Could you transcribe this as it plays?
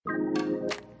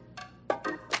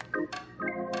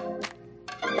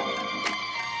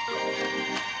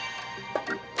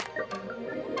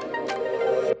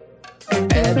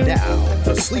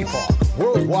Sleephawk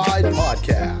Worldwide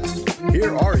Podcast.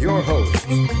 Here are your hosts,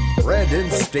 Brandon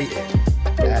Staten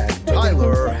and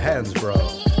Tyler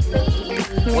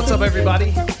Hansbrough. What's up,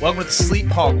 everybody? Welcome to the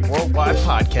Sleephawk Worldwide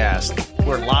Podcast.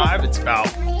 We're live. It's about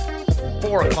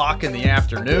 4 o'clock in the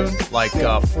afternoon, like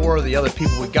 4 of the other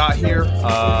people we got here. Ain't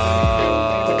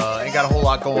got a whole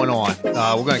lot going on.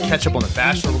 We're going to catch up on The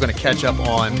Bachelor. We're going to catch up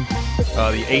on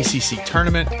the ACC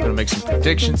tournament. We're going to make some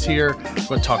predictions here. We're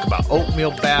going to talk about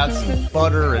oatmeal baths and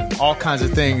butter and all kinds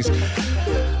of things.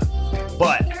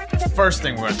 But the first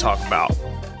thing we're going to talk about,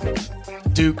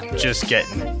 Duke just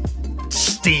getting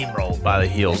steamrolled by the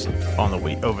heels on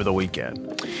over the weekend.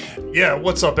 Yeah,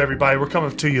 what's up, everybody? We're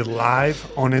coming to you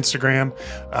live on Instagram.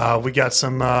 We got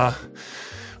some. We're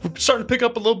starting to pick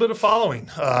up a little bit of following.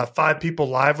 5 people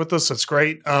live with us. That's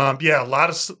great. Yeah, a lot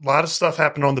of stuff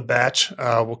happened on the batch.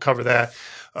 We'll cover that.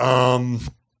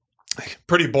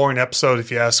 Pretty boring episode,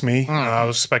 if you ask me. I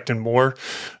was expecting more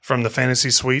from the fantasy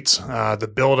suites.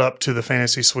 The build up to the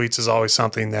fantasy suites is always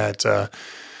something that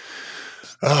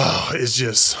is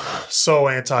just so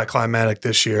anticlimactic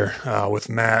this year with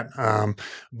Matt.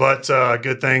 But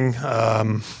good thing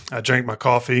I drank my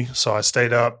coffee, so I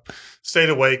stayed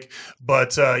awake.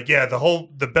 But yeah,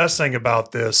 the best thing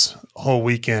about this whole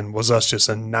weekend was us just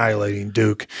annihilating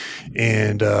Duke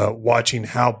and watching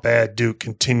how bad Duke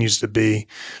continues to be.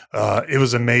 It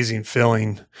was an amazing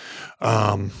feeling.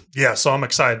 Yeah, so I'm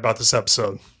excited about this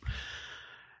episode.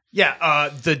 Yeah,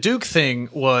 the Duke thing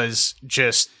was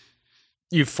just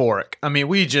euphoric. I mean,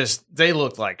 they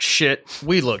looked like shit.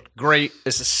 We looked great.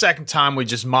 It's the second time we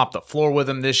just mopped the floor with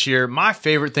them this year. My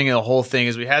favorite thing of the whole thing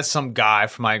is we had some guy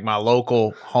from my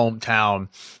local hometown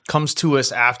comes to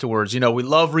us afterwards. You know, we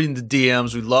love reading the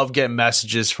DMs. We love getting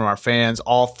messages from our fans,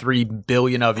 all 3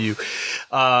 billion of you.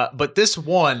 But this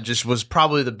one just was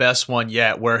probably the best one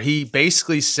yet, where he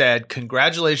basically said,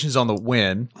 congratulations on the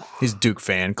win. He's a Duke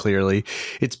fan, clearly.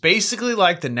 It's basically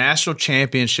like the national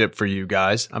championship for you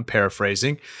guys. I'm paraphrasing.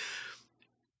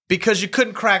 Because you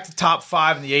couldn't crack the top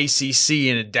 5 in the ACC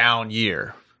in a down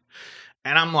year.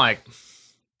 And I'm like,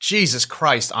 Jesus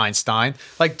Christ, Einstein.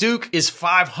 Like, Duke is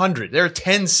 500. They're a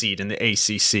 10 seed in the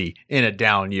ACC in a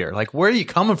down year. Like, where are you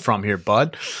coming from here,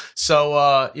 bud?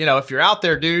 So, if you're out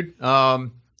there, dude,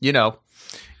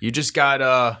 you just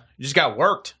got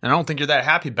worked. And I don't think you're that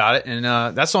happy about it. And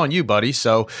that's on you, buddy.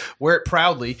 So wear it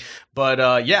proudly.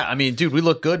 But, yeah, I mean, dude, we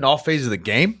look good in all phases of the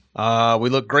game. We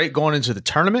look great going into the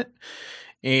tournament.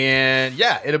 And,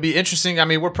 yeah, it'll be interesting. I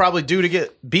mean, we're probably due to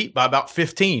get beat by about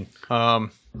 15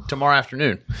 tomorrow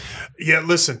afternoon. Yeah,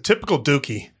 listen, typical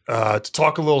Dookie, to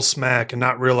talk a little smack and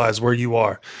not realize where you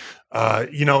are.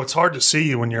 It's hard to see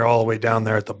you when you're all the way down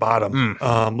there at the bottom.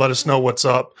 Let us know what's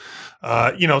up.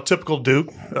 Typical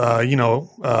Duke,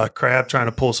 Crab trying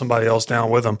to pull somebody else down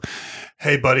with him.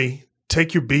 Hey, buddy,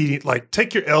 take your beating,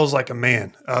 take your L's like a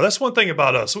man. That's one thing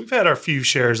about us. We've had our few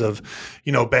shares of,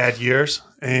 bad years,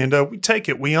 and we take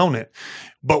it. We own it.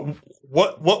 But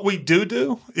what we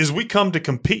do is we come to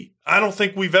compete. I don't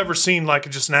think we've ever seen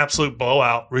just an absolute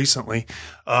blowout recently.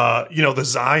 The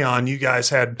Zion, you guys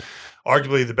had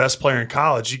arguably the best player in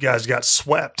college. You guys got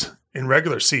swept in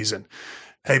regular season.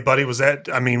 Hey, buddy, was that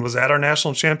our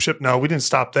national championship? No, we didn't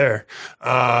stop there.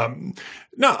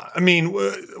 No, I mean,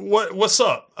 what's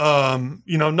up?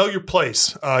 Know your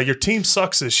place. Your team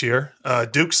sucks this year.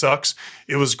 Duke sucks.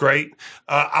 It was great.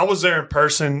 I was there in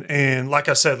person, and like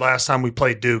I said last time we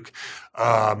played Duke,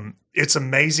 it's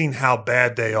amazing how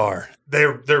bad they are.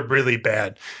 They're really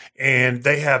bad, and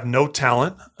they have no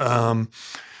talent.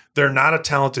 They're not a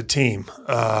talented team.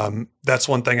 That's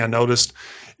one thing I noticed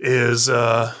is,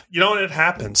 and it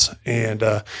happens.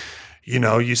 And,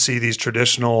 you see these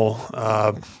traditional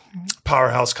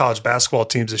powerhouse college basketball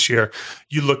teams this year.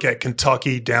 You look at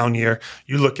Kentucky, down year.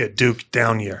 You look at Duke,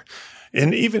 down year.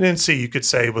 And even NC, you could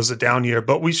say, was a down year.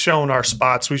 But we've shown our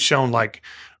spots. We've shown,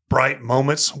 bright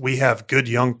moments. We have good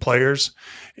young players.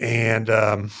 And,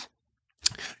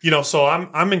 so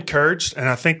I'm encouraged, and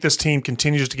I think this team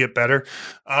continues to get better.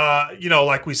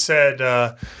 Like we said,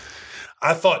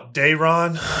 I thought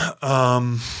Dayron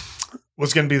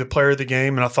was going to be the player of the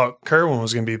game, and I thought Kerwin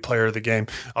was going to be the player of the game.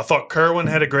 I thought Kerwin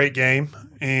had a great game,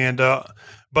 and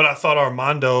but I thought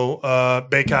Armando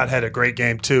Bacot had a great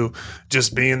game too.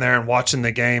 Just being there and watching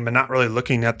the game and not really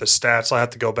looking at the stats. I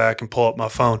have to go back and pull up my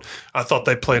phone. I thought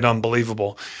they played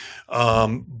unbelievable.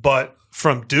 But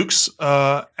from Duke's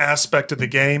aspect of the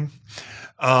game,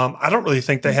 I don't really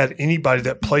think they had anybody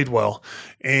that played well.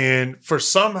 And for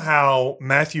somehow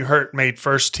Matthew Hurt made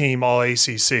first team All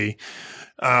ACC.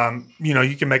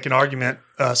 You can make an argument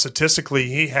statistically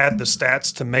he had the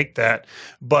stats to make that,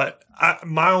 but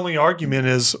My only argument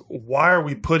is, why are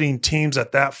we putting teams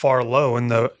at that far low? And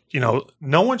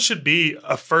no one should be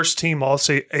a first team All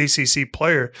ACC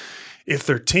player if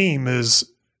their team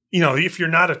is, if you're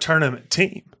not a tournament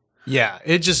team. Yeah,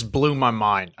 it just blew my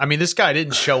mind. I mean, this guy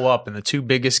didn't show up in the two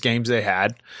biggest games they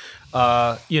had.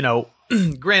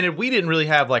 Granted, we didn't really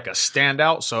have like a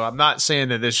standout, so I'm not saying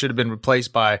that this should have been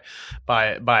replaced by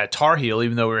a Tar Heel,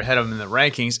 even though we were ahead of him in the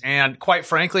rankings. And quite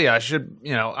frankly, I don't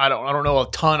know a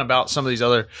ton about some of these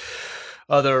other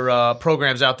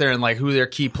programs out there and like who their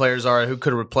key players are, who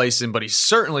could have replaced him. But he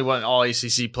certainly wasn't an All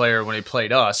ACC player when he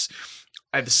played us.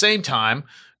 At the same time,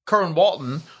 Kerwin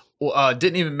Walton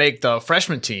didn't even make the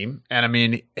freshman team, and I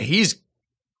mean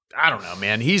I don't know,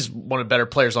 man. He's one of the better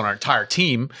players on our entire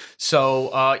team.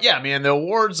 So, yeah, man, the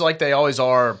awards, like they always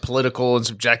are, political and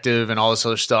subjective and all this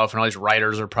other stuff. And all these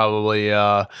writers are probably,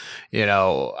 I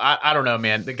don't know,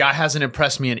 man. The guy hasn't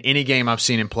impressed me in any game I've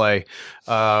seen him play.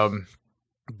 But,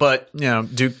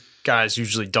 Duke guys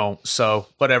usually don't. So,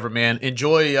 whatever, man.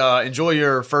 Enjoy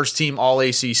your first team All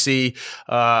ACC.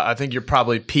 I think you're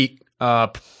probably peak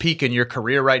in your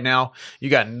career right now. You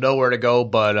got nowhere to go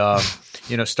but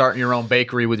starting your own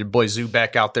bakery with your boy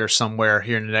Zubek out there somewhere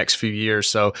here in the next few years.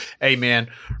 So, hey, man,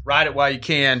 ride it while you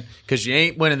can, because you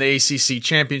ain't winning the ACC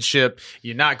championship.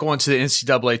 You're not going to the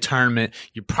NCAA tournament.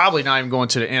 You're probably not even going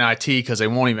to the NIT because they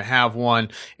won't even have one.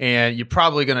 And you're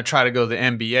probably going to try to go to the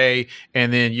NBA,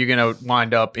 and then you're going to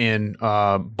wind up in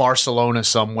Barcelona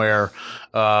somewhere,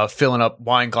 filling up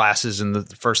wine glasses in the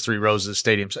first three rows of the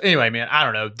stadium. So anyway, man, I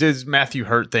don't know. This Matthew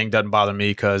Hurt thing doesn't bother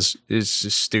me because it's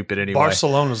just stupid anyway.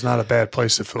 Barcelona's not a bad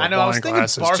place to fill up wine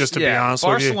glasses, just to be honest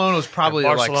with you. Barcelona was probably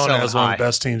Barcelona like has one of the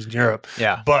best teams in Europe.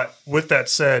 Yeah. But with that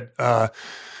said,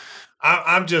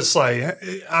 I'm just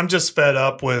fed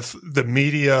up with the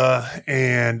media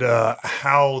and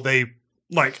how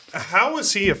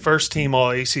is he a first team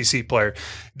All ACC player?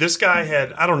 This guy had,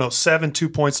 7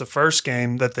 2-points the first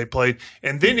game that they played.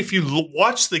 And then if you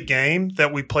watch the game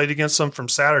that we played against them from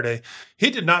Saturday, he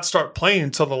did not start playing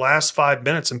until the last 5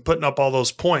 minutes and putting up all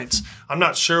those points. I'm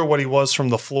not sure what he was from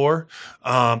the floor.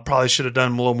 Probably should have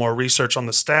done a little more research on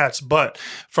the stats. But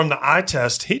from the eye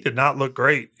test, he did not look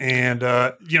great. And,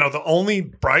 the only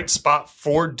bright spot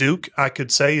for Duke, I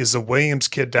could say, is the Williams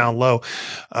kid down low.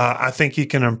 I think he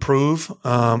can improve.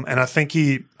 And I think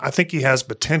he has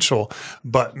potential.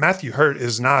 But Matthew Hurt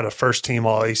is not a first-team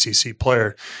All-ACC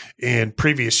player in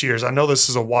previous years. I know this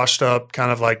is a washed-up,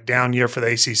 kind of like down year for the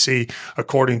ACC,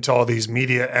 according to all these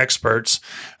media experts.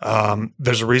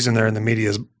 There's a reason they're in the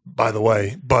media, by the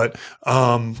way. But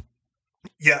I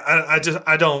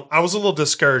was a little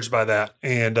discouraged by that.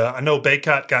 And I know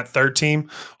Baycott got third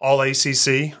team All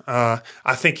ACC. I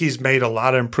think he's made a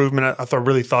lot of improvement. I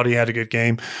really thought he had a good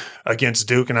game against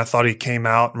Duke, and I thought he came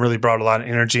out and really brought a lot of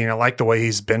energy, and I like the way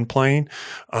he's been playing.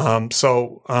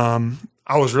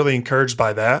 I was really encouraged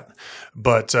by that.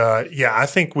 But I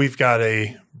think we've got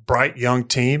a bright young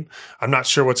team. I'm not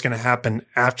sure what's going to happen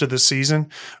after the season,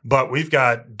 but we've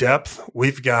got depth.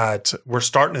 We're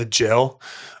starting to gel,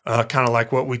 kind of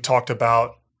like what we talked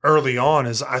about early on.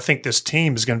 Is I think this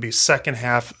team is going to be second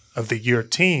half of the year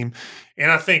team.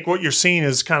 And I think what you're seeing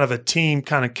is kind of a team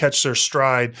kind of catch their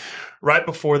stride right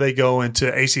before they go into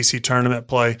ACC tournament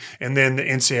play and then the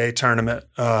NCAA tournament,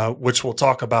 which we'll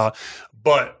talk about.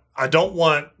 But I don't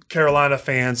want Carolina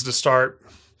fans to start,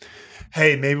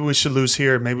 hey, maybe we should lose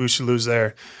here, maybe we should lose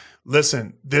there.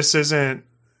 Listen, this isn't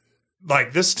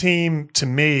like this team to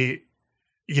me,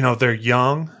 they're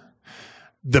young.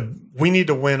 We need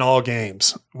to win all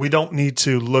games. We don't need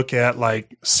to look at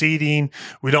like seeding.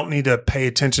 We don't need to pay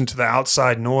attention to the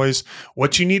outside noise.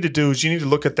 What you need to do is you need to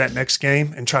look at that next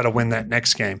game and try to win that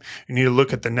next game. You need to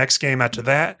look at the next game after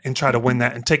that and try to win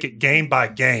that and take it game by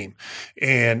game.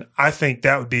 And I think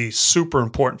that would be super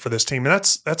important for this team. And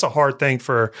that's a hard thing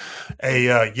for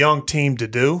a young team to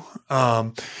do,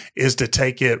 is to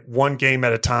take it one game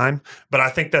at a time. But I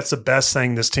think that's the best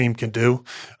thing this team can do.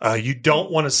 You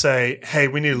don't want to say, hey,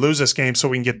 we need to lose this game so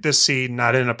we can get this seed and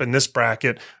not end up in this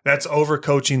bracket. That's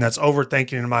overcoaching. That's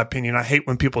overthinking, in my opinion. I hate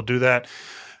when people do that.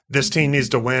 This team needs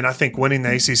to win. I think winning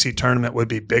the ACC tournament would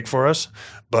be big for us.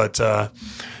 But,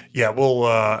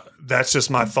 that's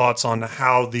just my thoughts on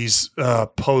how these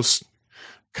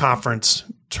post-conference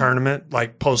tournament,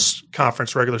 like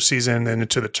post-conference regular season and then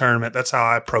into the tournament. That's how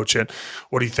I approach it.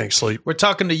 What do you think, Sleep? We're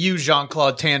talking to you,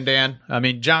 Jean-Claude Tandan. I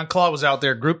mean, Jean-Claude was out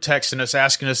there group texting us,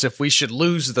 asking us if we should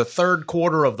lose the third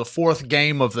quarter of the fourth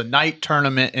game of the night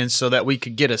tournament and so that we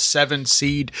could get a 7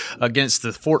 seed against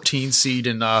the 14 seed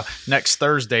in next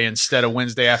Thursday instead of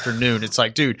Wednesday afternoon. It's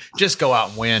like, dude, just go out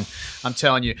and win. I'm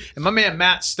telling you. And my man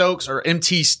Matt Stokes, or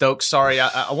MT Stokes, sorry,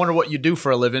 I wonder what you do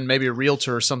for a living, maybe a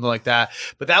realtor or something like that.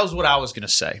 But that was what I was going to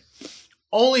say.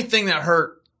 Only thing that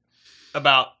hurt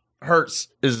about Hurts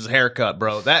is his haircut,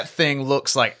 bro. That thing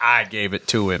looks like I gave it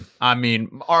to him. I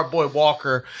mean, our boy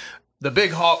Walker, the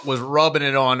Big Hawk, was rubbing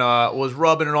it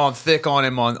on thick on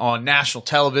him on national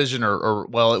television, or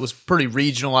well, it was pretty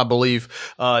regional, I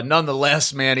believe.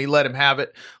 Nonetheless, man, he let him have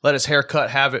it, let his haircut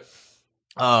have it.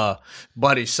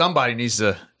 Buddy, somebody needs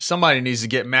to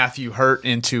get Matthew Hurt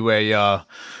into a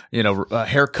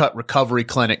haircut recovery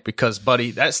clinic because,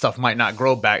 buddy, that stuff might not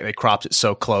grow back. They cropped it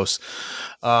so close.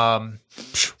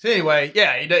 So anyway,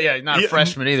 he's not a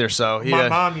freshman either. So my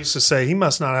mom used to say he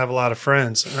must not have a lot of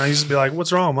friends, and I used to be like,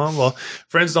 "What's wrong, Mom?" Well,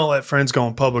 friends don't let friends go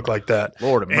in public like that.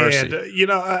 Lord of mercy.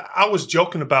 And I was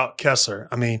joking about Kessler.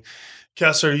 I mean,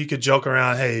 Kessler, you could joke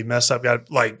around, hey, he messed up.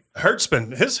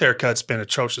 His haircut's been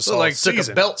atrocious all season. Took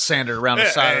a belt sander around the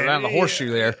side, around the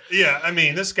horseshoe there. Yeah, I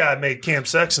mean, this guy made Cam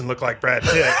Sexton look like Brad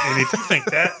Pitt. And if you think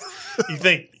that,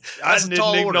 I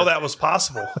didn't even know that was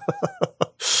possible.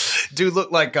 Dude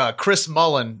looked like Chris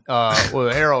Mullen with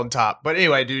a hair on top. But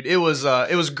anyway, dude, it was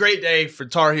a great day for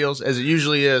Tar Heels, as it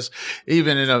usually is,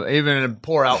 even in a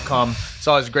poor outcome. It's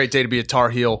always a great day to be a Tar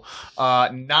Heel.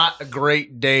 Not a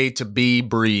great day to be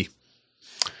Bree.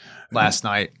 Last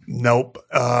night. Nope.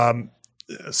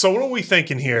 So what are we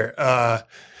thinking here?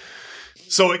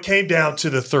 So it came down to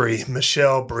the 3,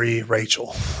 Michelle, Bree,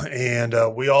 Rachel. And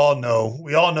we all know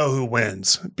who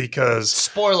wins because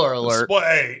spoiler alert.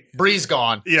 Bree's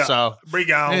gone. Yeah. So Bree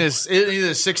gone. It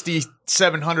is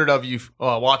 6,700 of you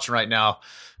watching right now.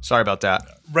 Sorry about that.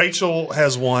 Rachel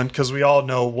has won because we all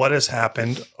know what has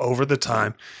happened over the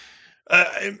time.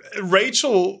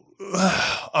 Rachel.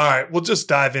 All right, we'll just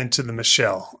dive into the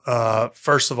Michelle.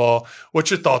 First of all, what's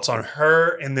your thoughts on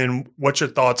her? And then what's your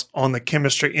thoughts on the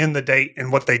chemistry in the date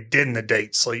and what they did in the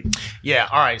date, Sleep? Yeah,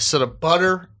 all right. So the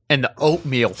butter and the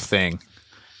oatmeal thing,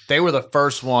 they were the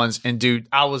first ones. And, dude,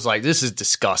 I was like, this is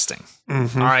disgusting.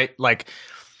 Mm-hmm. All right? Like,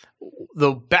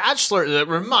 The Bachelor,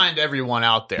 remind everyone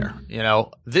out there,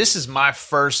 this is my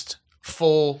first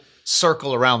full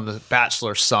circle around the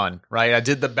Bachelor sun, right? I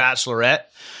did the Bachelorette.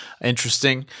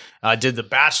 Interesting. I did The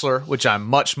Bachelor, which I'm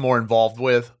much more involved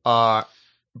with. But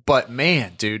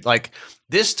man, dude,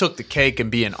 this took the cake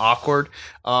and being awkward.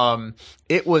 Listen,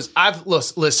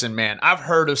 man, I've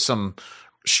heard of some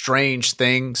strange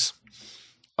things.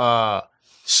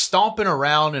 Stomping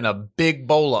around in a big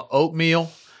bowl of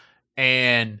oatmeal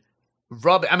and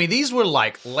rubbing. I mean, these were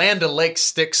like Land O'Lakes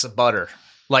sticks of butter.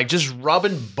 Just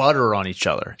rubbing butter on each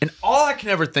other. And all I can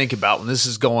ever think about when this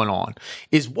is going on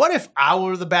is what if I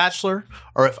were the Bachelor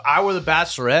or if I were the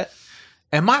Bachelorette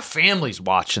and my family's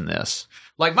watching this?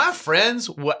 My friends,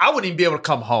 I wouldn't even be able to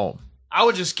come home. I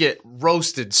would just get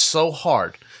roasted so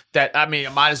hard that, I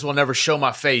might as well never show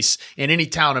my face in any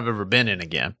town I've ever been in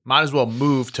again. Might as well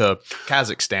move to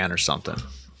Kazakhstan or something.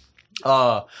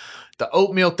 The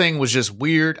oatmeal thing was just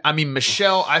weird.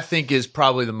 Michelle, I think, is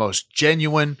probably the most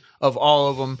genuine of all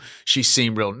of them. She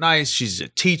seemed real nice. She's a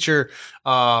teacher.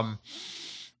 I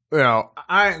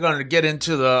ain't going to get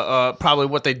into the probably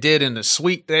what they did in the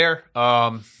suite there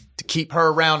to keep her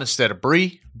around instead of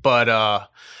Bree. But,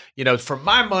 for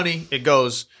my money, it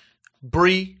goes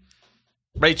Bree,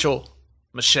 Rachel,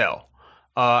 Michelle.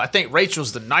 I think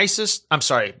Rachel's the nicest. I'm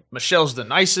sorry, Michelle's the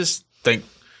nicest. I think,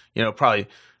 probably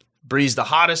Bree's the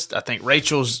hottest. I think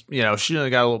Rachel's, she only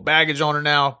got a little baggage on her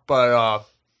now. But,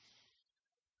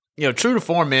 true to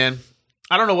form, man,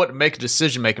 I don't know what to make a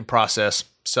decision-making process.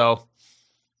 So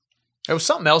there was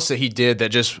something else that he did that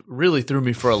just really threw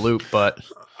me for a loop. But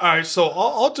all right, so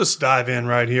I'll just dive in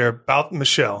right here about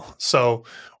Michelle. So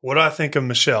what do I think of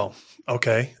Michelle?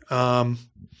 Okay.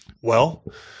 Well,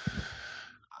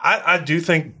 I do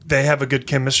think they have a good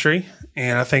chemistry,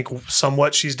 and I think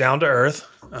somewhat she's down to earth.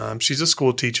 She's a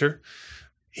school teacher.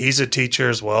 He's a teacher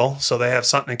as well, so they have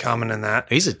something in common in that.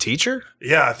 He's a teacher?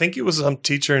 Yeah, I think he was some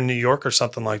teacher in New York or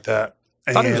something like that.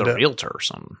 I thought he was a realtor or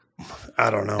something. I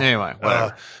don't know. Anyway,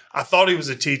 whatever. I thought he was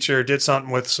a teacher, did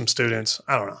something with some students.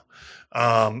 I don't know.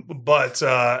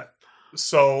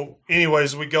 So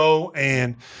anyways, we go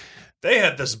and they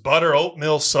had this butter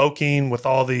oatmeal soaking with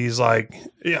all these I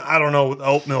don't know,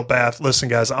 oatmeal bath. Listen,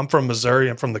 guys, I'm from Missouri.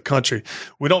 I'm from the country.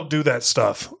 We don't do that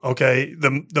stuff. Okay.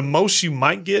 The most you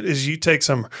might get is you take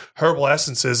some herbal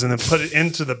essences and then put it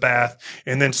into the bath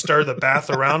and then stir the bath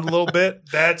around a little bit.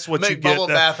 That's what you get. Make bubble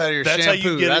bath out of your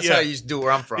shampoo. That's how you do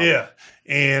where I'm from. Yeah.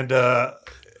 And, I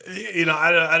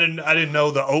didn't know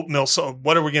the oatmeal. So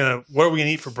what are we gonna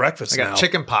eat for breakfast? I got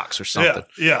chicken pox or something.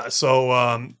 Yeah.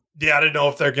 So, I didn't know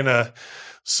if they're going to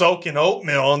soak in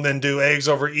oatmeal and then do eggs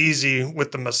over easy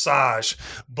with the massage.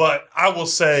 But I will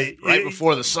say... Right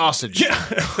before the sausage.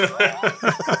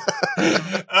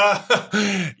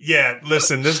 Yeah.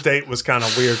 Listen, this date was kind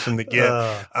of weird from the get.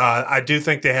 I do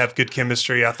think they have good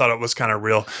chemistry. I thought it was kind of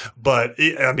real. But,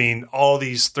 all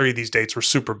three of these dates were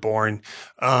super boring.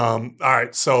 All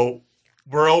right, so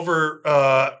we're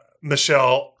over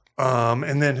Michelle...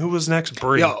 and then who was next?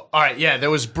 Bree. All right, yeah, there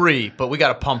was Bree, but we got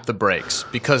to pump the brakes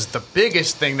because the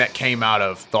biggest thing that came out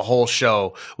of the whole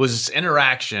show was this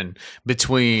interaction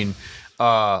between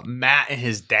Matt and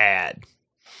his dad.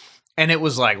 And it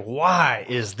was like, why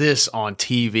is this on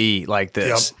TV like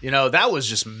this? Yep. That was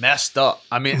just messed up.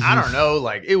 I don't know.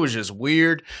 Like, it was just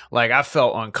weird. Like, I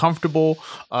felt uncomfortable.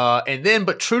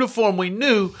 But true to form, we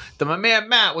knew that my man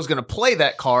Matt was going to play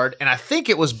that card. And I think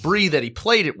it was Bree that he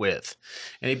played it with.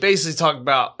 And he basically talked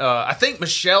about, I think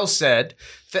Michelle said,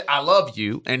 I love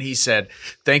you. And he said,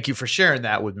 thank you for sharing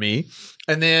that with me.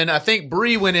 And then I think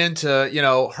Bree went into,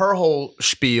 her whole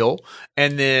spiel.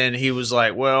 And then he was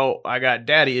like, well, I got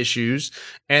daddy issues.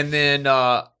 And then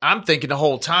I'm thinking the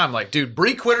whole time, like, dude,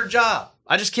 Bree quit her job.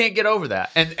 I just can't get over that.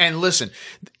 And listen,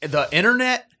 the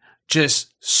internet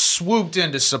just swooped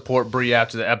in to support Bree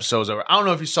after the episode was over. I don't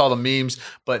know if you saw the memes,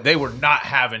 but they were not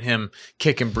having him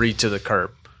kicking Bree to the curb.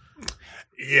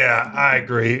 Yeah, I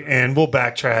agree. And we'll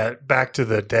backtrack back to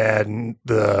the dad and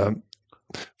the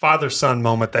father-son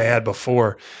moment they had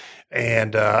before.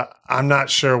 And I'm not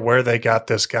sure where they got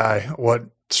this guy, what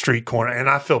street corner. And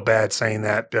I feel bad saying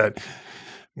that, but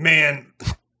man,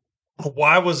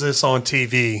 why was this on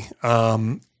TV?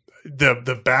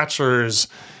 The Bachelors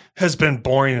has been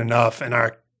boring enough. And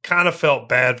I kind of felt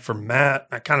bad for Matt.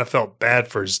 I kind of felt bad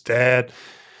for his dad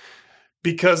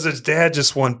because his dad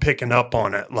just wasn't picking up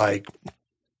on it. Like,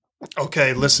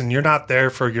 okay, listen, you're not there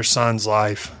for your son's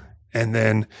life. And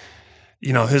then,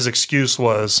 his excuse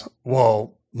was,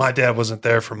 well, my dad wasn't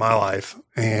there for my life.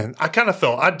 And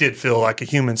I did feel like a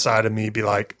human side of me be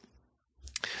like,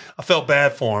 I felt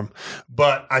bad for him.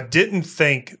 But I didn't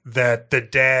think that the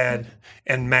dad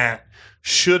and Matt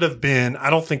I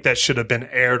don't think that should have been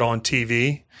aired on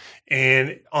TV.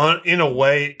 And in a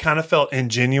way, it kind of felt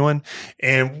ingenuine.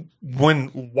 And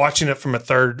when watching it from a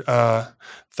third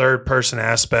person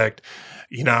aspect,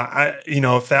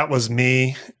 if that was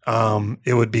me,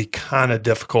 it would be kind of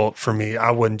difficult for me.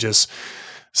 I wouldn't just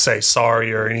say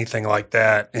sorry or anything like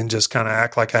that and just kind of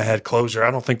act like I had closure.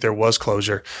 I don't think there was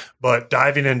closure. But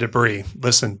diving into Bree,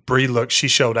 listen, she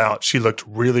showed out. She looked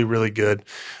really, really good.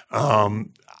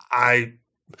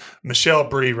 Michelle,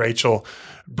 Bree, Rachel,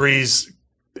 Bree's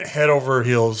head over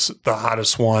heels the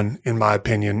hottest one, in my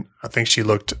opinion. I think she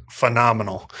looked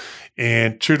phenomenal.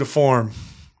 And true to form,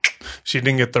 she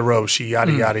didn't get the rose. She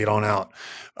yada on out.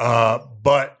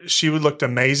 But she looked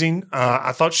amazing.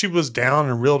 I thought she was down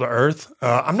and real to earth.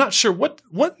 I'm not sure what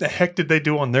the heck did they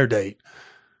do on their date?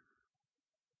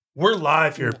 We're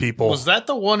live here, people. Was that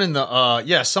the one in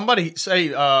the somebody say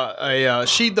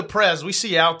Sheed the Prez. We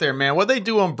see out there, man. What they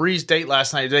do on Bree's date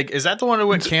last night? Is that the one that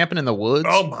went camping in the woods?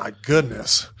 Oh my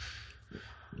goodness.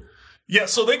 Yeah,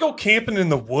 so they go camping in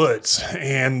the woods.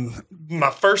 And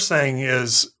my first thing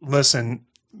is, listen,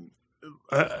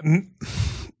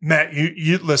 Matt,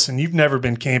 you listen, you've never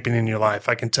been camping in your life.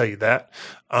 I can tell you that.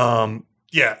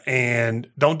 Yeah, and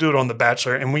don't do it on The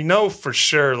Bachelor. And we know for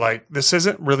sure, like, this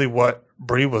isn't really what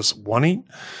Bree was wanting.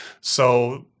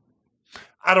 So,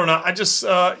 I don't know. I just,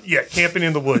 camping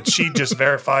in the woods. She just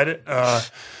verified it.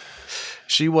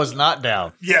 She was not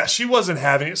down. Yeah, she wasn't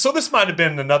having it. So, this might have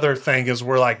been another thing is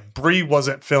where, like, Bree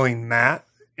wasn't feeling Matt.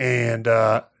 And,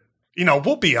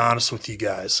 we'll be honest with you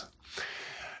guys.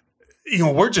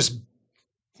 We're just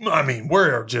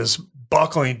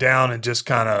buckling down and just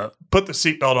kind of put the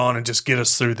seatbelt on and just get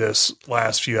us through this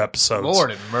last few episodes. Lord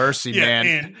have mercy, man.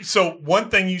 And so one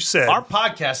thing you said. Our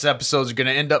podcast episodes are going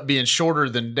to end up being shorter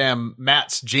than damn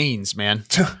Matt's jeans, man.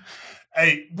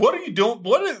 Hey, what are you doing?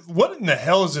 What in the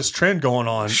hell is this trend going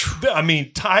on? I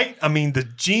mean, tight. I mean, the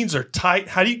jeans are tight.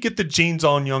 How do you get the jeans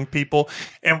on, young people?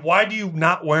 And why do you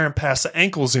not wear them past the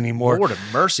ankles anymore? Lord of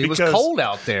mercy. It was cold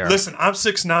out there. Listen, I'm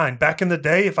 6'9". Back in the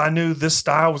day, if I knew this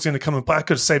style was going to come in play, I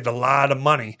could have saved a lot of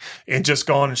money and just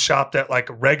gone and shopped at like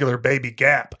a regular Baby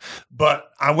Gap.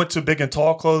 But I went to Big and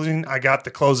Tall Clothing. I got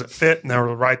the clothes that fit and they were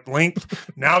the right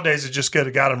length. Nowadays, it just could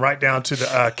have got them right down to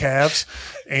the calves.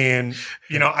 And,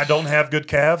 you know, I don't have good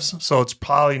calves, so it's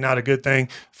probably not a good thing.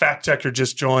 Fact checker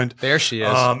just joined. There she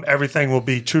is. Everything will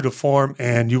be true to form,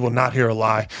 and you will not hear a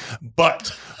lie.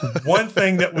 But one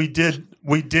thing that we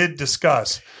did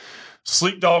discuss,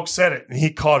 Sleep Dog said it, and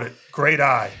he caught it. Great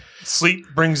eye. Sleep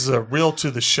brings the real to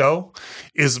the show.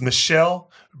 Is Michelle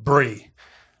Bree.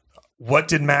 What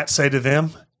did Matt say to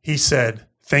them? He said,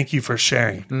 "Thank you for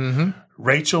sharing." Mm-hmm.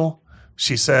 Rachel,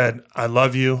 she said, "I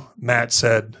love you." Matt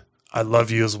said, "I love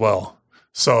you as well."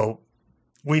 So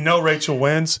we know Rachel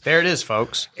wins. There it is,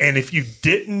 folks. And if you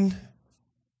didn't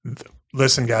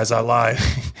listen, guys, I lied.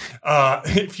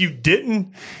 If you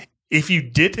didn't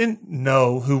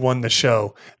know who won the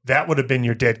show, that would have been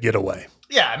your dead getaway.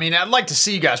 Yeah, I mean, I'd like to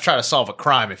see you guys try to solve a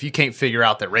crime if you can't figure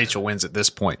out that Rachel wins at this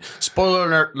point. Spoiler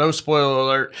alert, no spoiler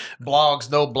alert, blogs,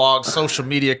 no blogs, social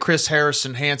media, Chris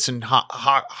Harrison, Hansen,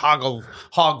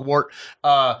 Hogwart.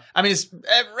 I mean,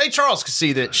 Ray Charles could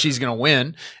see that she's going to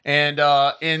win.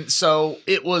 And so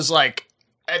it was like,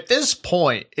 at this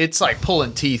point, it's like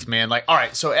pulling teeth, man. Like, all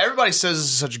right, so everybody says this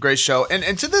is such a great show.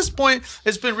 And to this point,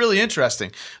 it's been really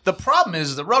interesting. The problem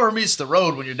is the rubber meets the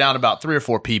road when you're down about 3 or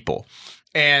 4 people.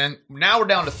 And now we're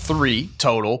down to 3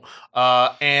 total,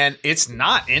 and it's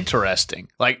not interesting.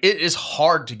 Like, it is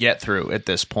hard to get through at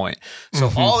this point.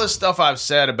 So all this stuff I've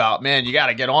said about, man, you got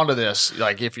to get onto this.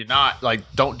 Like, if you're not, like,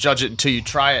 don't judge it until you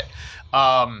try it.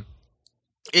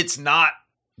 It's not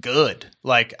good.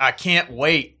 Like, I can't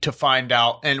wait to find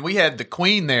out. And we had the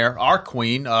queen there, our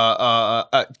queen,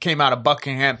 came out of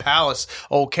Buckingham Palace.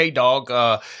 Old K-Dog,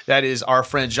 that is our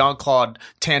friend Jean-Claude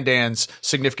Tandan's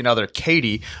significant other,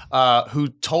 Katie, who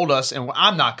told us, and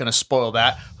I'm not going to spoil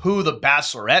that, who the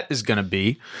Bachelorette is going to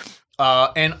be.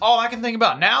 And all I can think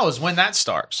about now is when that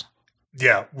starts.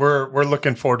 Yeah, we're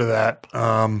looking forward to that.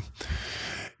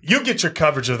 You'll get your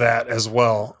coverage of that as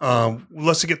well.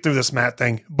 Let's get through this Matt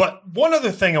thing. But one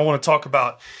other thing I want to talk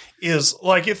about is,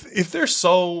 like, if they're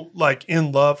so, like,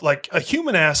 in love, like, a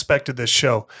human aspect of this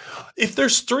show, if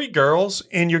there's 3 girls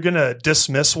and you're going to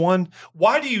dismiss one,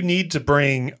 why do you need to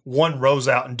bring one rose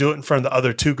out and do it in front of the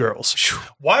other 2 girls?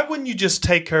 Why wouldn't you just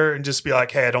take her and just be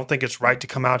like, hey, I don't think it's right to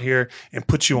come out here and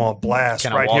put you on blast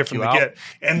right here from the get.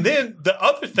 And then the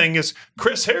other thing is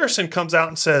Chris Harrison comes out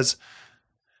and says,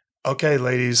 okay,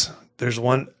 ladies, there's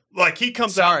one. Like, he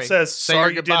comes out and says,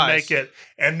 sorry you didn't make it.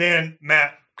 And then,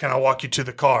 Matt, can I walk you to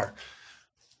the car?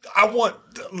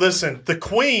 Listen, the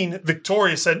queen,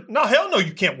 Victoria, said, no, hell no,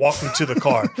 you can't walk me to the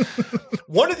car.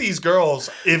 One of these girls,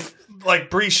 if,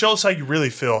 like, Bree, show us how you really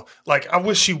feel. Like, I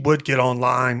wish she would get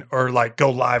online or, like,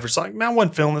 go live or something. Man, I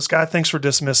wasn't feeling this guy. Thanks for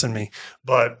dismissing me.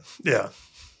 But, yeah.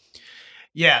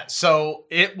 Yeah, so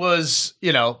it was,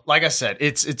 you know, like I said,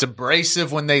 it's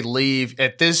abrasive when they leave.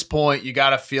 At this point, you got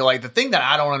to feel like, the thing that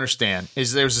I don't understand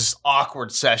is there's this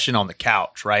awkward session on the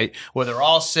couch, right? Where they're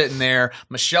all sitting there.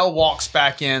 Michelle walks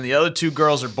back in. The other 2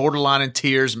 girls are borderline in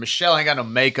tears. Michelle ain't got no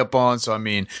makeup on. So, I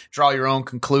mean, draw your own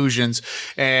conclusions.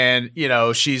 And, you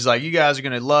know, she's like, you guys are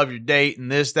going to love your date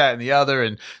and this, that, and the other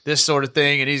and this sort of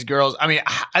thing. And these girls, I mean,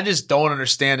 I just don't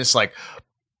understand. It's like,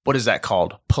 what is that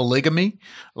called? Polygamy?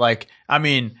 Like, I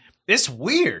mean, it's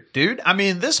weird, dude. I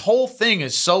mean, this whole thing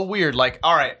is so weird. Like,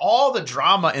 all right, all the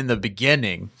drama in the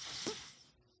beginning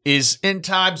is in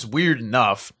times weird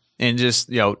enough and just,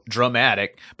 you know,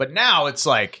 dramatic. But now it's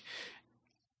like,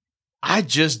 I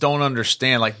just don't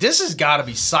understand. Like, this has got to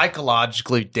be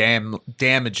psychologically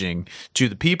damaging to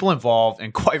the people involved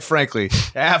and, quite frankly,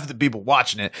 half the people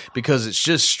watching it, because it's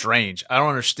just strange. I don't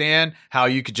understand how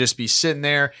you could just be sitting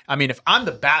there. I mean, if I'm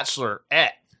the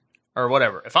Bachelorette or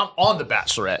whatever, if I'm on the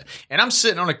Bachelorette and I'm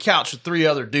sitting on a couch with 3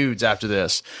 other dudes after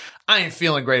this, I ain't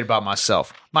feeling great about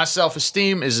myself. My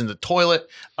self-esteem is in the toilet.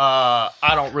 I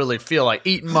don't really feel like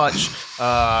eating much.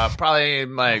 Probably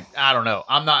like, I don't know.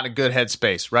 I'm not in a good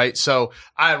headspace, right? So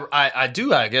I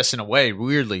do, I guess, in a way,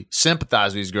 weirdly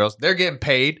sympathize with these girls. They're getting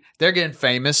paid. They're getting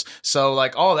famous. So,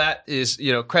 like, all that is,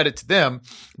 you know, credit to them.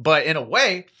 But in a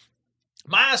way,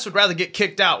 my ass would rather get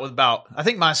kicked out with about, I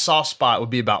think my soft spot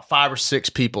would be about 5 or 6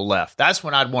 people left. That's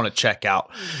when I'd want to check out.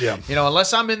 Yeah. You know,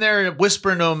 unless I'm in there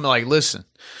whispering to them, like, listen,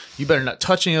 you better not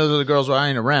touch any of the other girls while I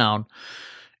ain't around.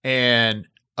 And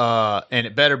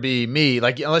it better be me.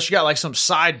 Like, unless you got like some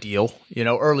side deal, you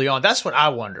know, early on. That's what I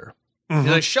wonder.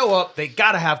 They show up, they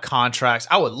got to have contracts.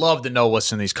 I would love to know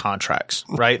what's in these contracts,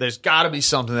 right? There's got to be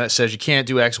something that says you can't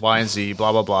do X, Y, and Z,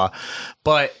 blah, blah, blah.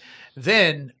 But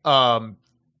then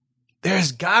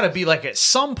there's got to be, like, at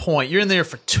some point, you're in there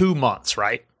for 2 months,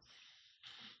 right?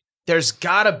 There's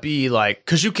got to be, like,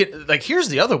 because you can, like, here's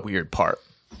the other weird part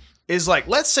is, like,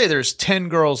 let's say there's 10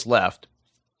 girls left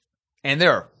and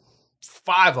there are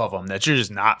 5 of them that you're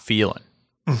just not feeling.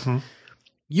 Mm-hmm.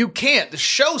 You can't. The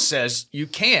show says you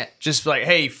can't just be like,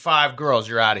 hey, 5 girls,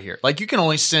 you're out of here. Like, you can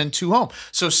only send 2 home.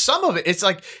 So some of it, it's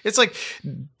like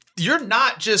you're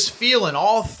not just feeling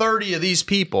all 30 of these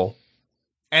people,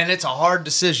 and it's a hard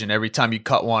decision every time you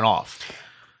cut one off.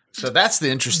 So that's the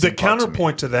interesting The part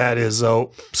counterpoint to that is,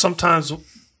 though, sometimes,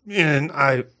 and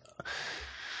I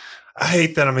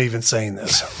hate that I'm even saying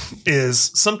this,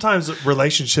 is sometimes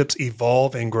relationships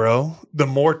evolve and grow. The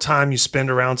more time you spend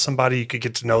around somebody, you could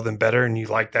get to know them better, and you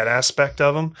like that aspect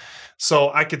of them.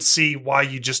 So I could see why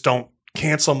you just don't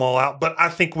cancel them all out. But I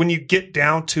think when you get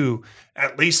down to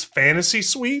at least fantasy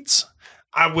suites,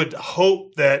 I would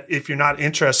hope that if you're not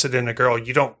interested in a girl,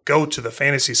 you don't go to the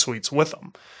fantasy suites with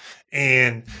them.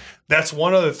 And that's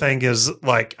one other thing is,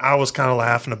 like, I was kind of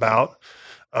laughing about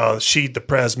Sheed the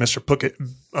Prez, Mr.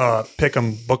 Pick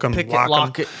 'em, book 'em,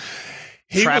 lock 'em.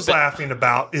 He was laughing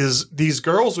about is these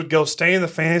girls would go stay in the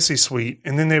fantasy suite,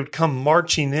 and then they would come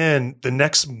marching in the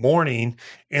next morning,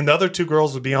 and the other 2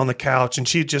 girls would be on the couch, and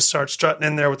she'd just start strutting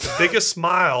in there with the biggest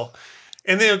smile,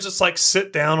 and they would just, like,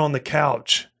 sit down on the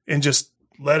couch and just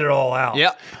let it all out.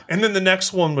 Yeah. And then the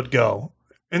next one would go,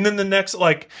 and then the next,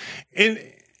 like,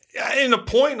 in a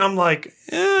point, I'm like,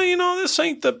 this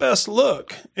ain't the best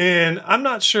look. And I'm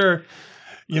not sure,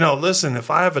 listen, if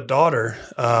I have a daughter,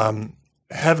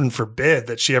 heaven forbid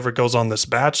that she ever goes on this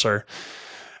Bachelor,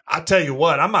 I tell you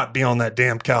what, I might be on that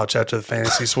damn couch after the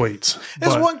fantasy suites.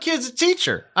 This one kid's a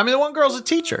teacher. I mean, the one girl's a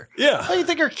teacher. Yeah. Well, you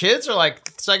think her kids are like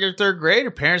 2nd or 3rd grade?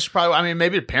 Her parents probably, I mean,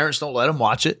 maybe the parents don't let them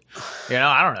watch it.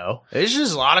 I don't know. There's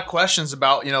just a lot of questions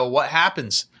about, what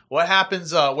happens. What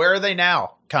happens? Where are they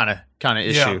now? Kind of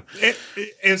issue. Yeah.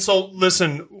 And so,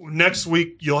 listen, next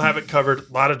week you'll have it covered.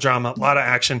 A lot of drama, a lot of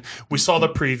action. We saw the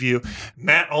preview.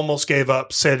 Matt almost gave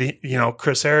up, said,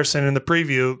 Chris Harrison in the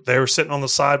preview, they were sitting on the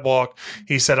sidewalk.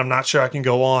 He said, I'm not sure I can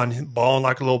go on. Bawling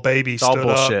like a little baby. It's all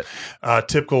bullshit.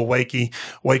 Typical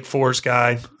Wake Forest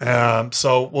guy.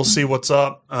 So we'll see what's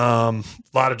up. A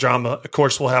lot of drama. Of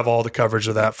course, we'll have all the coverage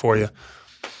of that for you.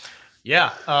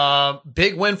 Yeah,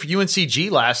 big win for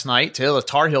UNCG last night. To the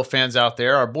Tar Heel fans out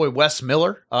there, our boy Wes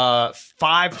Miller, 5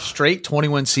 straight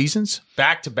 20-win seasons,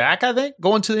 back-to-back, I think,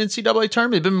 going to the NCAA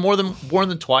tournament. It's been more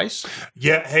than twice.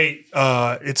 Yeah, hey,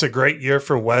 it's a great year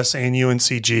for Wes and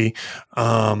UNCG.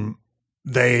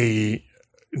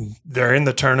 They're in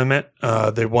the tournament.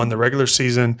 They won the regular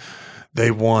season.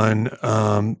 They won,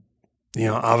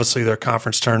 obviously their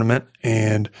conference tournament,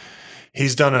 and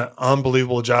he's done an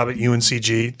unbelievable job at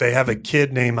UNCG. They have a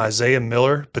kid named Isaiah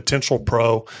Miller, potential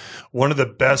pro, one of the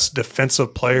best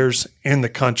defensive players in the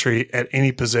country at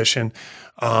any position,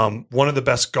 one of the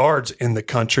best guards in the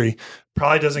country.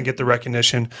 Probably doesn't get the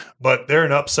recognition, but they're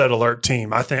an upset alert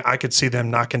team. I think I could see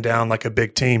them knocking down like a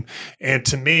big team. And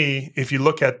to me, if you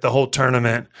look at the whole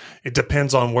tournament, it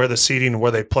depends on where the seeding and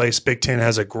where they place. Big Ten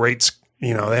has a great, they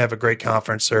have a great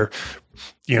conference. They're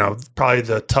probably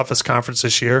the toughest conference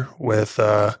this year with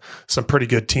some pretty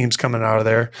good teams coming out of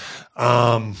there.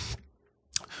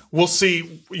 We'll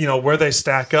see, where they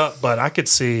stack up, but I could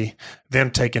see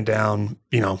them taking down,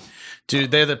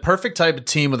 Dude, they're the perfect type of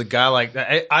team with a guy like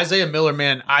that. Isaiah Miller,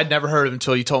 man, I'd never heard of him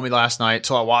until you told me last night,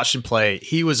 until I watched him play.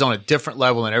 He was on a different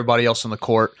level than everybody else on the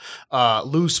court.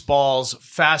 Loose balls,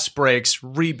 fast breaks,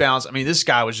 rebounds. I mean, this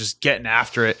guy was just getting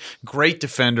after it. Great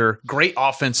defender, great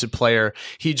offensive player.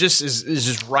 He just is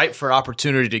just ripe for an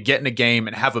opportunity to get in a game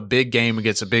and have a big game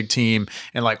against a big team.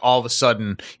 And like all of a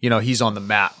sudden, he's on the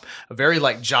map. A very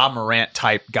like Ja Morant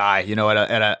type guy,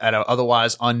 at a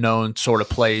otherwise unknown sort of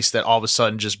place that all of a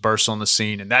sudden just bursts on the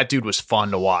scene. And that dude was fun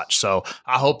to watch. So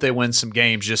I hope they win some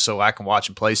games just so I can watch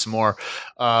him play some more.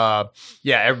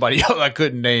 Everybody else, I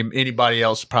couldn't name anybody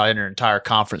else probably in their entire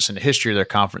conference in the history of their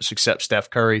conference except Steph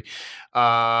Curry.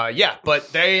 But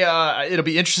they it'll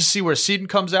be interesting to see where seeding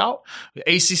comes out. The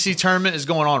ACC tournament is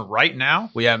going on right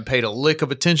now. We haven't paid a lick of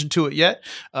attention to it yet,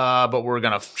 but we're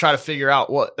going to try to figure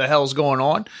out what the hell's going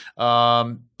on.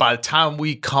 By the time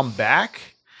we come back,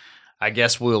 I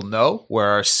guess we'll know where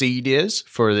our seed is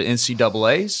for the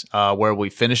NCAAs, where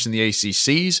we finish in the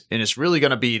ACCs. And it's really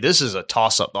going to be, this is a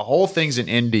toss-up. The whole thing's in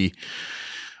Indy,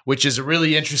 which is a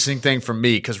really interesting thing for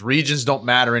me because regions don't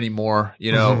matter anymore,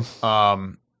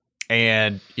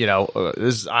 And, this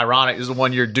is ironic. This is the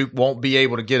one year Duke won't be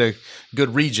able to get a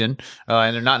good region,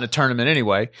 and they're not in a tournament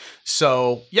anyway.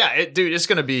 So, yeah, it's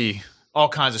going to be all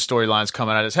kinds of storylines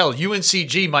coming out of this. Hell,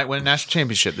 UNCG might win a national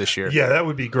championship this year. Yeah, that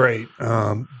would be great.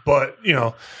 But,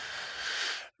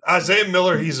 Isaiah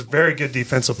Miller, he's a very good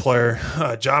defensive player.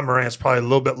 John Morant's probably a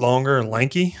little bit longer and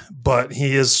lanky, but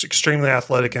he is extremely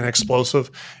athletic and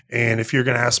explosive. And if you're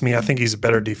going to ask me, I think he's a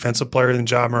better defensive player than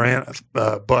John Morant.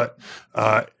 But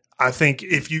I think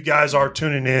if you guys are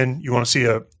tuning in, you want to see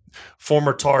a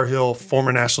former Tar Heel,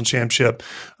 former national championship,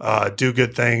 do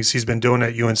good things. He's been doing it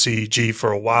at UNCG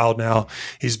for a while now.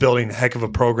 He's building a heck of a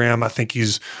program. I think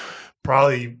he's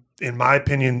probably, in my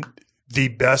opinion, the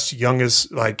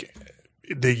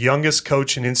youngest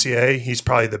coach in NCAA. He's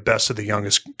probably the best of the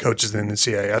youngest coaches in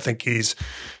NCAA. I think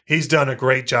he's done a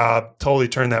great job, totally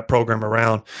turned that program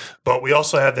around. But we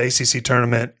also have the ACC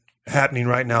tournament happening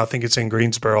right now. I think it's in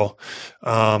Greensboro.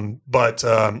 But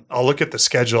I'll look at the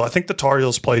schedule. I think the Tar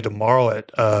Heels play tomorrow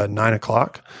at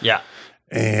 9:00. Yeah.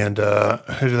 And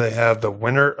who do they have? The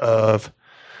winner of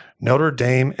Notre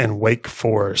Dame and Wake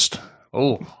Forest.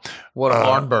 Oh, what a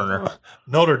barn burner.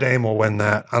 Notre Dame will win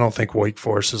that. I don't think Wake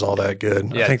Forest is all that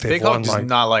good. Yeah, I think they've Big won Hawk's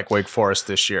not like Wake Forest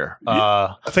this year.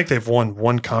 I think they've won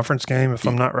one conference game, if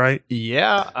I'm not right.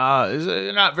 Yeah,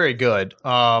 they're not very good.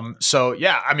 So,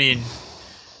 yeah, I mean,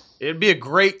 it'd be a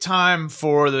great time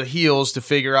for the Heels to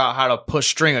figure out how to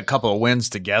string a couple of wins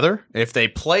together. If they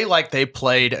play like they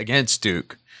played against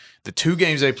Duke, the 2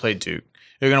 games they played Duke,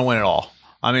 they're going to win it all.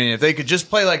 I mean, if they could just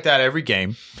play like that every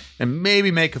game and maybe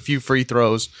make a few free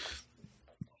throws,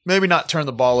 maybe not turn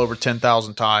the ball over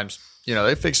 10,000 times,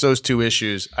 they fix those 2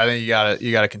 issues. I think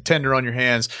you got a contender on your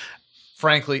hands.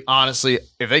 Frankly, honestly,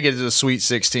 if they get to the Sweet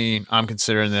 16, I'm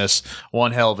considering this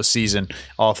one hell of a season,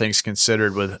 all things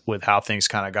considered, with how things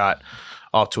kind of got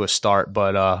off to a start.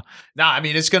 But I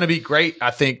mean, it's going to be great.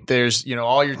 I think there's,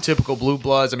 all your typical blue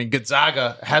bloods. I mean,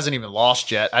 Gonzaga hasn't even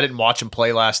lost yet. I didn't watch him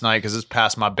play last night because it's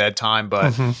past my bedtime,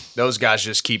 but those guys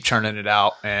just keep churning it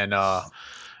out. And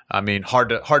I mean, hard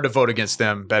to vote against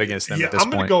them, bet against them at this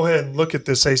point. I'm going to go ahead and look at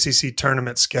this ACC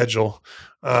tournament schedule.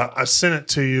 I sent it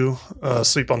to you,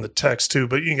 sleep on the text too,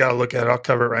 but you got to look at it. I'll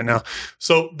cover it right now.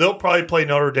 So they'll probably play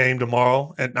Notre Dame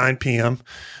tomorrow at 9 p.m.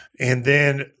 And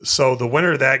then, so the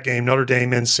winner of that game, Notre Dame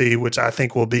NC, which I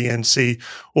think will be NC,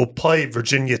 will play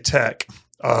Virginia Tech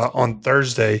on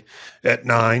Thursday at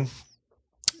 9,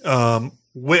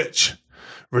 which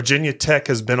Virginia Tech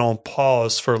has been on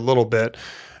pause for a little bit.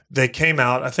 They came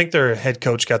out, I think their head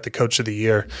coach got the coach of the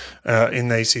year in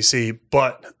the ACC,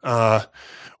 but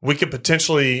we could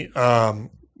potentially,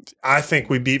 I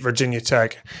think we beat Virginia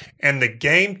Tech. And the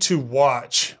game to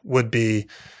watch would be,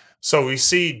 so we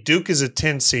see Duke is a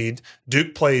 10 seed.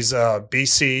 Duke plays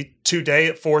BC today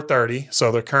at 4:30,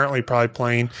 so they're currently probably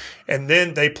playing. And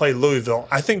then they play Louisville.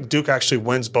 I think Duke actually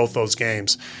wins both those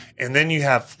games. And then you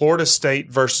have Florida State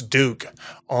versus Duke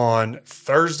on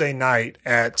Thursday night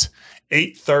at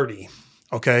 8:30.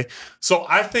 Okay, so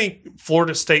I think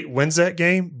Florida State wins that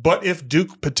game, but if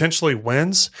Duke potentially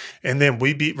wins and then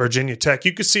we beat Virginia Tech,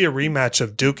 you could see a rematch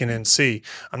of Duke and NC.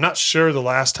 I'm not sure the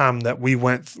last time that we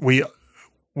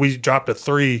dropped a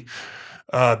 3,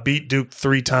 beat Duke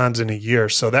 3 times in a year.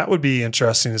 So that would be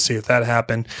interesting to see if that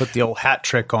happened. Put the old hat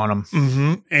trick on them.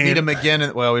 Mm-hmm. Beat them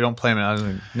again. Well, we don't play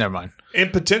them. Never mind.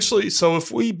 And potentially, so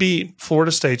if we beat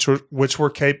Florida State, which we're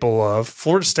capable of,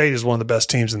 Florida State is one of the best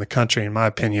teams in the country, in my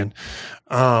opinion.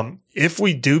 If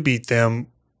we do beat them,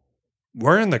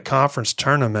 we're in the conference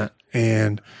tournament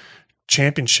and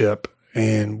championship,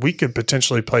 and we could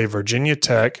potentially play Virginia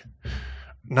Tech.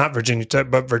 Not Virginia Tech,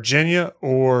 but Virginia,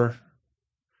 or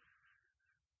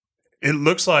it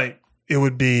looks like it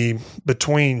would be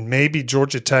between maybe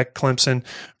Georgia Tech, Clemson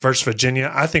versus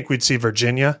Virginia. I think we'd see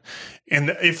Virginia.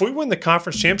 And if we win the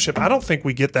conference championship, I don't think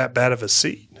we get that bad of a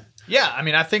seed. Yeah, I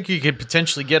mean, I think you could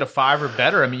potentially get a 5 or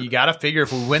better. I mean, you got to figure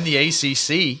if we win the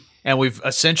ACC and we've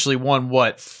essentially won,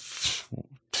 4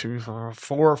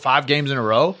 or 5 games in a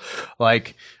row?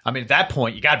 Like, I mean, at that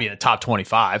point, you got to be in the top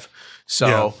 25. So,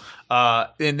 yeah.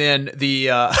 And then the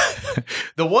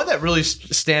the one that really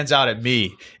stands out at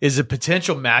me is a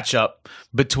potential matchup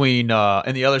between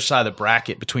and the other side of the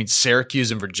bracket between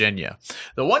Syracuse and Virginia.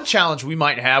 The one challenge we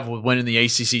might have with winning the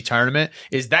ACC tournament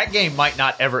is that game might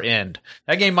not ever end.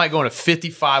 That game might go into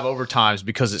 55 overtimes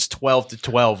because it's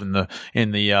 12-12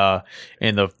 in the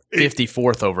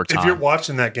 54th overtime. If you're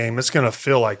watching that game, it's going to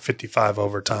feel like 55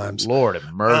 overtimes. Lord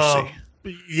have mercy.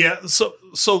 Yeah. So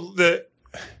the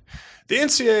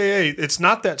NCAA, it's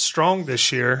not that strong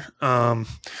this year.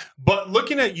 But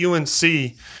looking at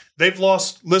UNC, they've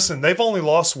only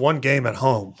lost 1 game at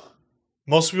home.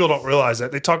 Most people don't realize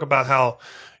that. They talk about how,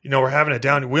 we're having it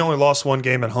down. We only lost one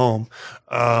game at home.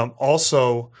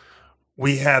 Also,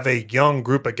 we have a young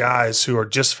group of guys who are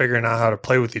just figuring out how to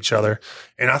play with each other.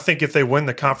 And I think if they win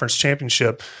the conference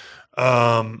championship,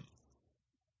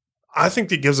 I think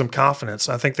that gives them confidence.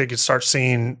 I think they could start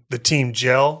seeing the team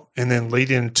gel and then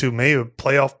lead into maybe a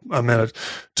playoff, a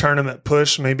tournament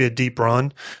push, maybe a deep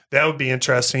run. That would be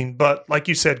interesting. But like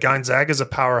you said, Gonzaga is a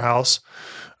powerhouse.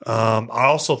 I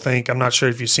also think, I'm not sure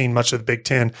if you've seen much of the Big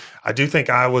Ten. I do think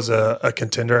Iowa's a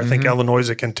contender. I think Illinois is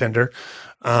a contender.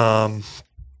 And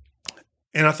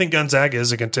I think Gonzaga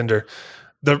is a contender.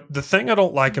 The thing I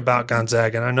don't like about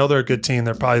Gonzaga, and I know they're a good team,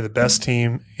 they're probably the best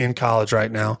team in college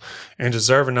right now and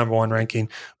deserve a number one ranking,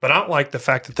 but I don't like the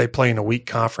fact that they play in a weak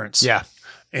conference. Yeah.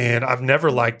 And I've never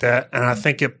liked that, and I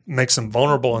think it makes them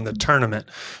vulnerable in the tournament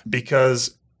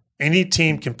because any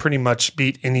team can pretty much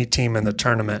beat any team in the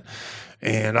tournament.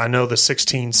 And I know the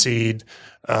 16 seed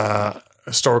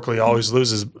historically always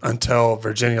loses until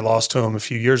Virginia lost to them a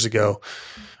few years ago.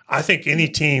 I think any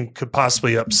team could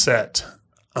possibly upset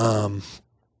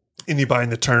anybody in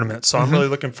the tournament. So I'm really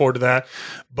looking forward to that.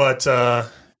 But,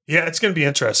 it's going to be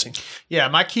interesting. Yeah,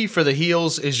 my key for the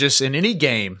Heels is just in any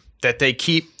game that they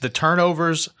keep the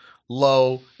turnovers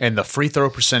low and the free throw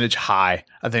percentage high.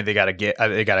 I think they got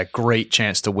a great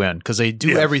chance to win because they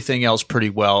do everything else pretty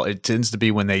well. It tends to be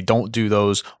when they don't do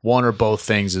those, one or both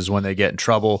things is when they get in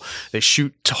trouble. They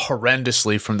shoot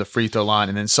horrendously from the free throw line,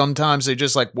 and then sometimes they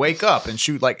just like wake up and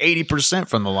shoot like 80%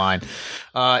 from the line.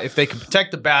 If they can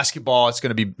protect the basketball, it's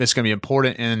going to be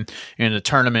important in the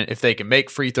tournament. If they can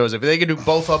make free throws, if they can do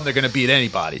both of them, they're going to beat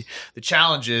anybody. The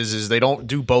challenge is they don't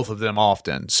do both of them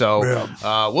often. So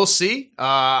we'll see.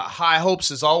 High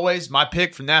hopes as always. My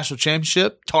pick for national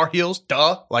championship, Tar Heels,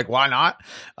 duh. Like, why not?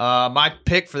 My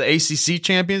pick for the ACC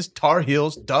champions, Tar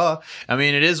Heels, duh. I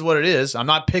mean, it is what it is. I'm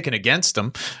not picking against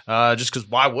them just because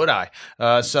why would I?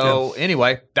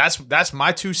 Anyway, that's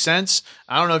my 2 cents.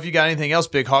 I don't know if you got anything else,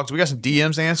 Big Hogs. We got some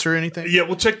DMs to answer or anything? Yeah,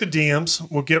 we'll check the DMs.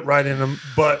 We'll get right in them.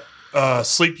 But,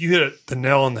 Sleep, you hit the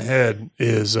nail on the head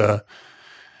is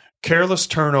careless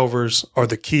turnovers are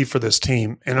the key for this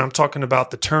team. And I'm talking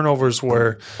about the turnovers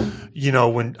where,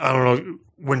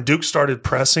 when Duke started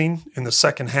pressing in the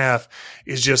second half,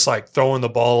 is just like throwing the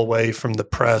ball away from the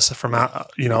press, from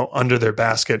out, under their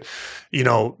basket,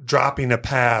 dropping a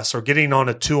pass or getting on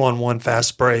a 2-on-1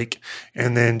 fast break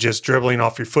and then just dribbling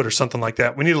off your foot or something like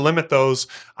that. We need to limit those.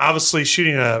 Obviously,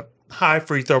 shooting a high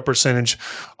free throw percentage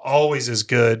always is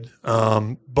good.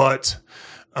 I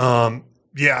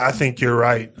think you're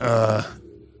right.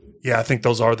 I think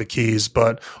those are the keys.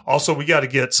 But also, we got to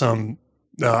get some.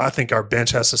 I think our bench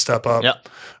has to step up. Yep.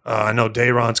 I know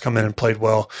Dayron's come in and played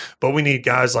well, but we need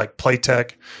guys like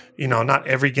Playtech, not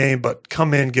every game, but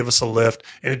come in, give us a lift.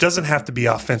 And it doesn't have to be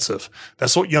offensive.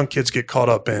 That's what young kids get caught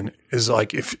up in is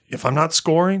like, if I'm not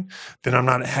scoring, then I'm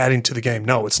not adding to the game.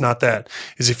 No, it's not that.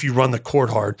 Is if you run the court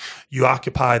hard, you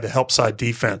occupy the help side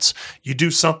defense, you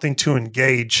do something to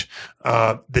engage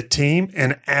the team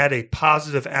and add a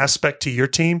positive aspect to your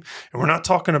team. And we're not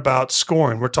talking about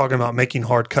scoring. We're talking about making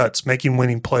hard cuts, making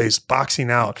winning plays,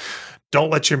 boxing out. Don't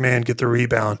let your man get the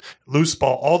rebound, loose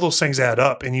ball, all those things add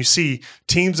up. And you see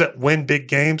teams that win big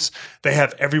games, they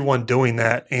have everyone doing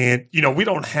that. And, we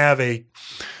don't have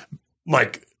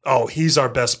he's our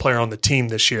best player on the team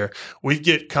this year. We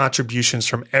get contributions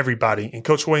from everybody. And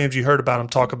Coach Williams, you heard about him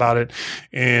talk about it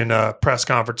in press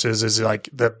conferences, is like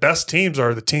the best teams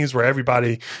are the teams where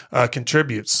everybody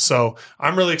contributes. So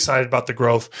I'm really excited about the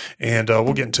growth, and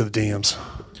we'll get into the DMs.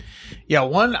 Yeah,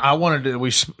 one I wanted to,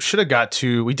 we should have got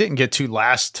to, we didn't get to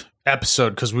last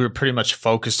episode because we were pretty much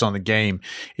focused on the game,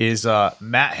 is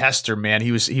Matt Hester, man.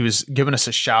 He was giving us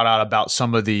a shout out about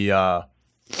some of the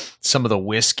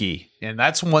whiskey. And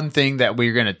that's one thing that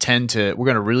we're going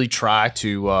to really try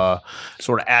to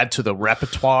sort of add to the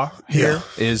repertoire here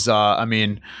is,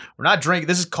 we're not drinking.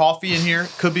 This is coffee in here.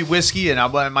 Could be whiskey, and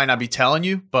I might not be telling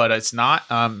you, but it's not,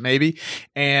 maybe.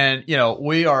 And,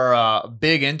 we are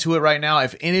big into it right now.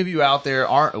 If any of you out there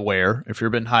aren't aware, if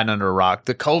you've been hiding under a rock,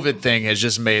 the COVID thing has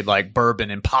just made like bourbon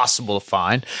impossible to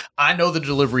find. I know the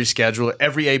delivery schedule at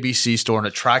every ABC store in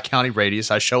a Tri-County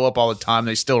radius. I show up all the time.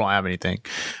 They still don't have anything.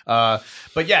 But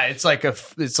yeah, it's like a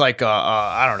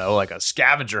I don't know, like a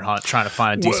scavenger hunt trying to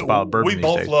find a decent bottle of bourbon. We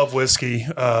both love whiskey.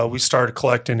 We started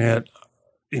collecting it,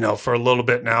 for a little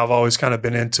bit now. I've always kind of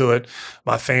been into it.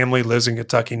 My family lives in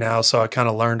Kentucky now, so I kind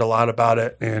of learned a lot about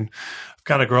it, and I've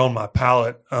kind of grown my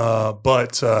palate.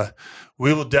 But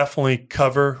we will definitely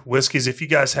cover whiskeys. If you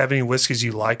guys have any whiskeys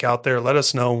you like out there, let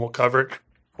us know, and we'll cover it.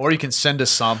 Or you can send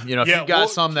us some. You know, if you got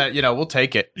some that, you know, we'll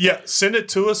take it. Yeah, send it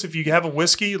to us if you have a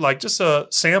whiskey, like just a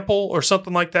sample or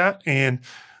something like that, and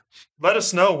let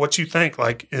us know what you think.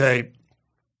 Like, hey,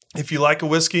 if you like a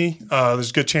whiskey, there's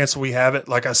a good chance that we have it.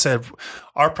 Like I said,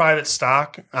 our private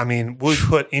stock, I mean, we'll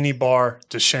put any bar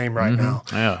to shame right now.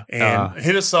 Yeah. And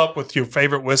hit us up with your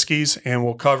favorite whiskeys, and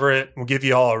we'll cover it. We'll give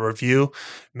you all a review.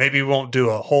 Maybe we won't do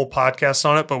a whole podcast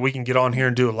on it, but we can get on here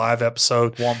and do a live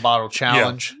episode. 1 bottle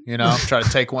challenge, you know, try to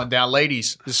take one down.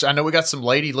 Ladies, I know we got some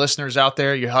lady listeners out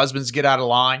there. Your husbands get out of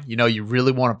line. You know, you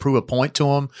really want to prove a point to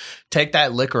them. Take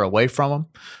that liquor away from them.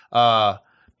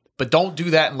 But don't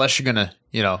do that unless you're going to,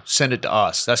 you know, send it to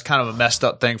us. That's kind of a messed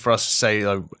up thing for us to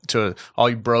say to all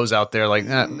you bros out there. Like,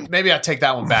 maybe I take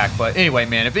that one back. But anyway,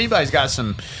 man, if anybody's got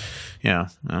some, you know,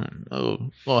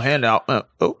 little handout.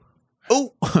 Throw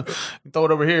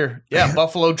it over here. Yeah,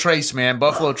 Buffalo Trace, man.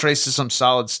 Buffalo Trace is some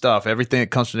solid stuff. Everything that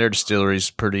comes from their distillery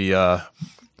is pretty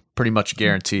much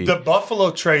guaranteed. The Buffalo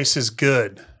Trace is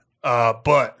good,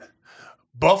 but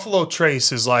Buffalo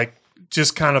Trace is like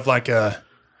just kind of like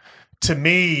to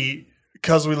me,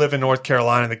 because we live in North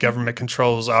Carolina, the government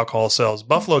controls alcohol sales.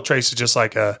 Buffalo Trace is just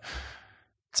like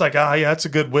it's a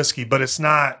good whiskey, but it's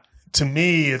not, to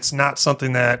me, it's not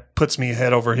something that puts me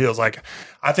head over heels. Like,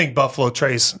 I think Buffalo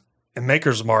Trace and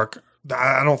Maker's Mark,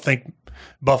 I don't think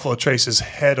Buffalo Trace is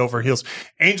head over heels.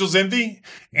 Angel's Envy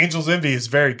is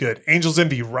very good. Angel's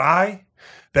Envy Rye,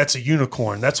 that's a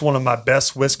unicorn. That's one of my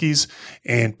best whiskeys.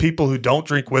 And people who don't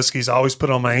drink whiskeys always put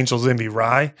on my Angel's Envy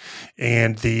Rye.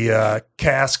 And the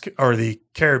cask or the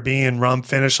Caribbean rum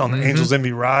finish on the Angel's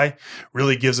Envy Rye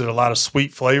really gives it a lot of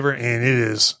sweet flavor. And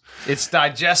it's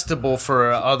digestible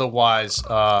for otherwise.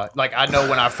 Like, I know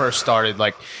when I first started,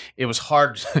 like, it was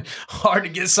hard to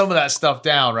get some of that stuff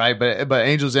down, right? But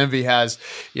Angel's Envy has,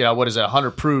 you know, what is it,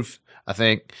 100 proof, I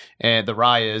think, and the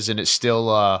rye is, and it's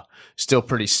still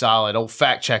pretty solid. Old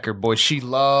fact checker, boy, she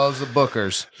loves the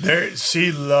Bookers.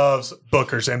 She loves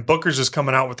Bookers, and Bookers is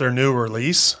coming out with their new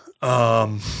release.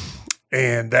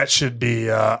 And that should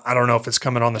be, I don't know if it's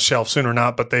coming on the shelf soon or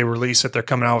not, but they release it. They're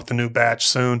coming out with a new batch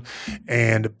soon.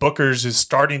 And Booker's is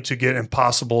starting to get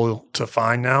impossible to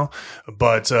find now.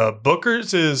 But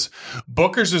Booker's is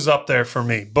up there for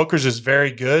me. Booker's is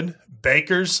very good.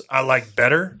 Baker's I like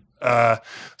better.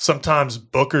 Sometimes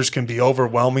Booker's can be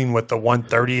overwhelming with the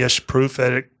 130-ish proof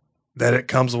that it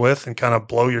comes with and kind of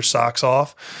blow your socks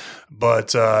off.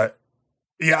 But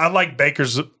yeah, I like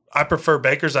Baker's. I prefer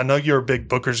Baker's. I know you're a big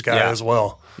Booker's guy as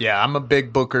well. Yeah, I'm a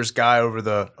big Booker's guy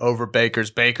over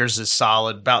Baker's. Baker's is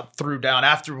solid. About threw down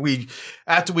after we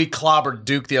clobbered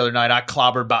Duke the other night. I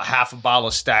clobbered about half a bottle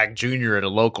of Stag Junior at a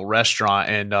local restaurant,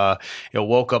 and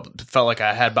woke up, felt like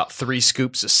I had about 3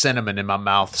 scoops of cinnamon in my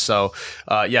mouth. So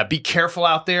yeah, be careful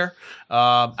out there.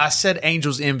 I said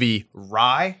Angel's Envy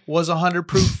Rye was 100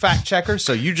 proof fact checker.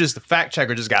 So the fact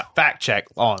checker just got fact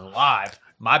checked on live.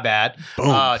 My bad.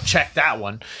 Check that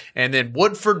one. And then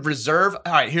Woodford Reserve.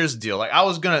 All right, here's the deal. Like, I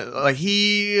was gonna I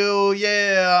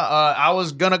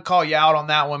was gonna call you out on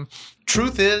that one.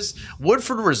 Truth is,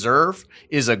 Woodford Reserve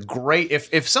is a great.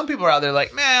 If some people are out there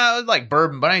like, man, I like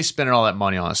bourbon, but I ain't spending all that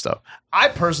money on that stuff. I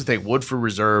personally think Woodford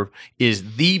Reserve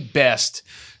is the best.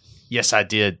 Yes, I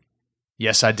did.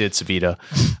 Savita.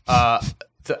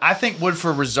 I think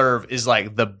Woodford Reserve is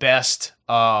like the best.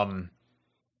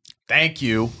 Thank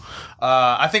you.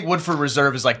 I think Woodford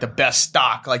Reserve is like the best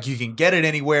stock. Like, you can get it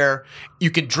anywhere.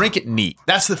 You can drink it neat.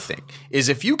 That's the thing, is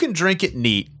if you can drink it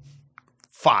neat,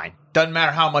 fine. Doesn't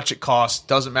matter how much it costs.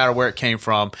 Doesn't matter where it came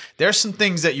from. There's some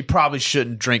things that you probably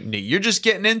shouldn't drink neat. You're just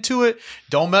getting into it.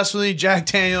 Don't mess with any Jack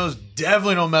Daniels.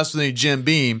 Definitely don't mess with any Jim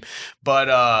Beam.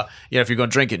 But if you're going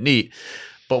to drink it neat.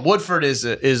 But Woodford is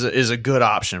a good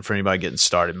option for anybody getting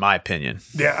started, in my opinion.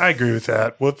 Yeah, I agree with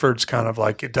that. Woodford's kind of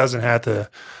like, it doesn't have to.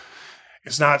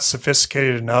 It's not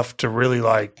sophisticated enough to really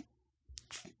like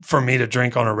for me to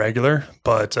drink on a regular,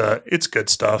 but it's good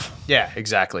stuff. Yeah,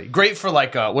 exactly. Great for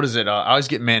like, what is it? I always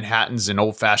get Manhattans and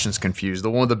Old Fashions confused.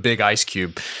 The one with the big ice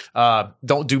cube.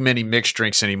 Don't do many mixed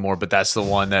drinks anymore, but that's the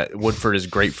one that Woodford is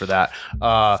great for that.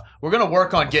 We're going to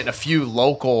work on getting a few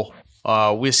local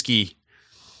whiskey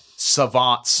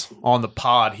savants on the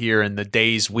pod here in the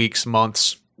days, weeks,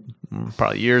 months,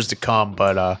 probably years to come,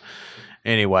 but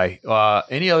anyway,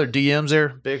 any other DMs there,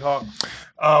 Big Hawk?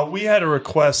 We had a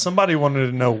request. Somebody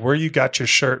wanted to know where you got your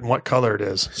shirt and what color it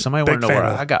is. Somebody wanted to know where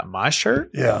I got my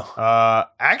shirt? Yeah.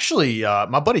 Actually,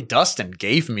 my buddy Dustin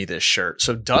gave me this shirt.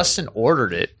 So Dustin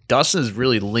ordered it. Dustin is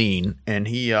really lean, and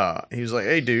he was like,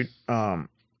 "Hey, dude,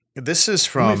 this is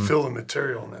from." Let me feel the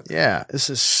material on that. Yeah,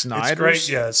 this is Snyder's. It's great.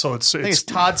 Yeah, so I think it's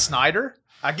Todd Snyder.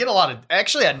 I get a lot of.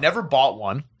 Actually, I never bought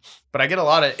one, but I get a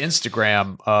lot of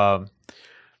Instagram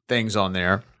things on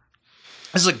there.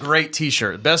 This is a great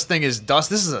t-shirt. The best thing is, Dust,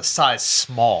 this is a size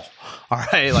small. All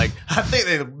right. Like, I think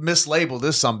they mislabeled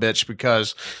this sumbitch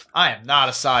because I am not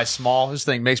a size small. This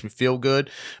thing makes me feel good.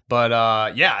 But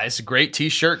yeah, it's a great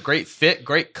t-shirt, great fit,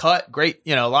 great cut, great,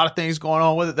 a lot of things going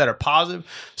on with it that are positive.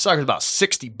 Sucker's about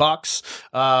 $60.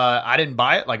 I didn't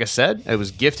buy it. Like I said, it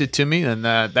was gifted to me, and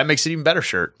that makes it even better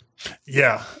shirt.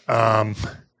 Yeah.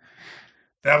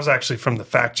 That was actually from the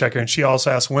fact checker. And she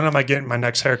also asked, when am I getting my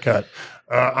next haircut?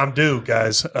 I'm due,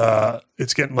 guys.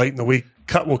 It's getting late in the week.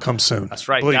 Cut will come soon. That's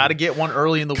right. Got to get one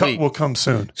early in the week. Cut will come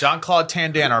soon. Jean-Claude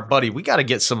Tandan, our buddy. We got to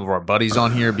get some of our buddies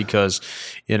on here because,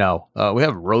 we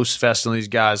have roast fest on these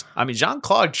guys. I mean,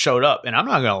 Jean-Claude showed up, and I'm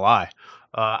not going to lie.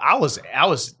 I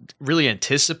was really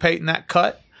anticipating that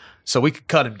cut so we could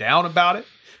cut him down about it.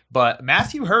 But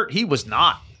Matthew Hurt, he was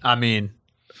not. I mean,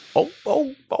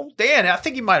 Dan, I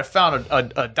think he might have found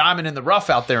a diamond in the rough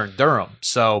out there in Durham.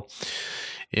 So,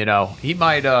 he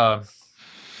might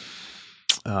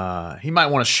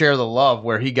want to share the love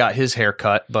where he got his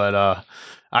haircut, but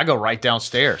I go right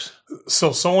downstairs.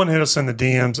 So someone hit us in the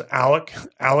DMs,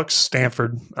 Alex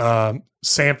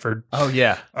Sanford. Oh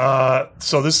yeah.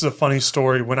 So this is a funny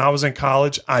story. When I was in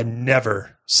college, I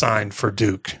never signed for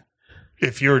Duke.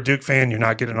 If you're a Duke fan, you're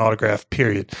not getting an autograph,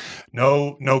 period.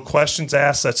 No questions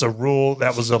asked. That's a rule.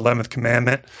 That was the 11th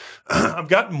commandment. I've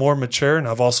gotten more mature, and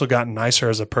I've also gotten nicer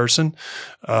as a person,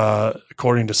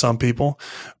 according to some people.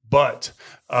 But,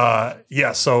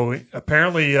 so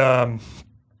apparently I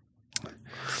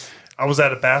was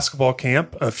at a basketball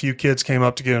camp. A few kids came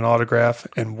up to get an autograph,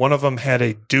 and one of them had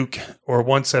a Duke, or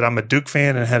one said, I'm a Duke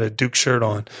fan, and had a Duke shirt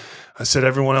on. I said,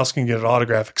 everyone else can get an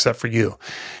autograph except for you.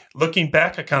 Looking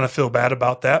back, I kind of feel bad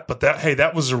about that, but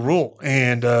that was a rule.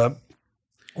 And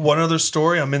one other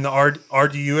story, I'm in the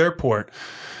RDU airport.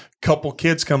 Couple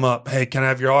kids come up, hey, can I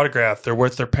have your autograph? They're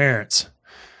with their parents.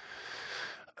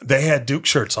 They had Duke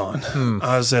shirts on.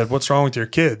 I said, what's wrong with your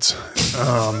kids?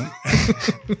 I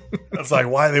was like,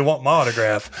 why do they want my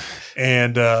autograph?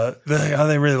 And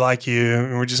they really like you,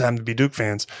 and we just happen to be Duke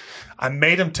fans. I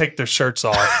made them take their shirts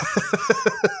off,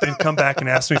 then come back and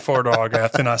ask me for an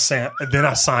autograph. Then I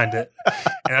signed it,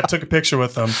 and I took a picture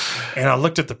with them. And I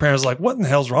looked at the parents like, "What in the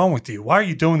hell's wrong with you? Why are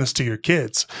you doing this to your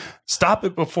kids? Stop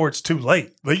it before it's too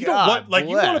late." Like, you don't want, like,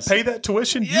 you want to pay that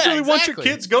tuition. Yeah, you really want your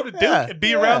kids to go to Duke and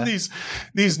be around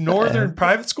these northern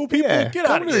private school people. Yeah. Get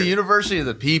out Come of to here. the University of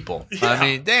the People. Yeah. I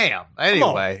mean, damn.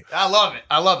 Anyway, I love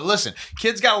it. Listen,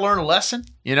 kids got to learn a lesson.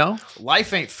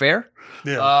 Life ain't fair.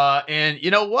 Yeah. And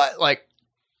you know what? Like,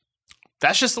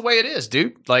 that's just the way it is,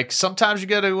 dude. Like, sometimes you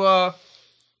got to, I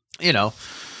don't know.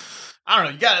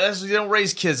 You don't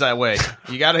raise kids that way.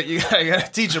 You gotta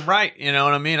teach them right. You know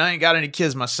what I mean? I ain't got any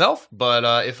kids myself,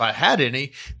 but if I had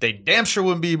any, they damn sure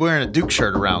wouldn't be wearing a Duke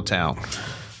shirt around town.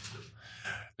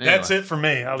 Anyway, That's it for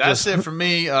me. That's it for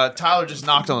me. Tyler just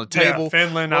knocked on the table. Yeah,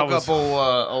 Finland. Woke up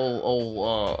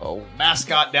old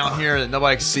mascot down here that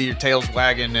nobody can see. Your tail's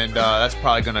wagging, and that's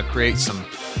probably going to create some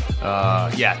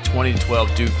 20 to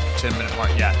 12 Duke 10-minute mark.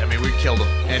 Yeah, I mean, we killed them.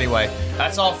 Anyway,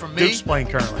 that's all from me. Duke's playing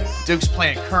currently.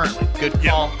 Good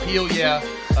call. Heel, yeah.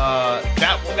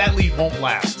 That lead won't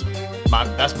last.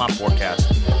 That's my forecast.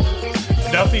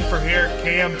 Nothing for here.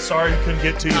 Cam, sorry we couldn't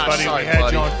get to you, buddy. Sorry, we had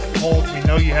buddy. you on hold. We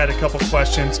know you had a couple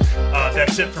questions.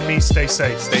 That's it for me. Stay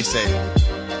safe. Stay safe.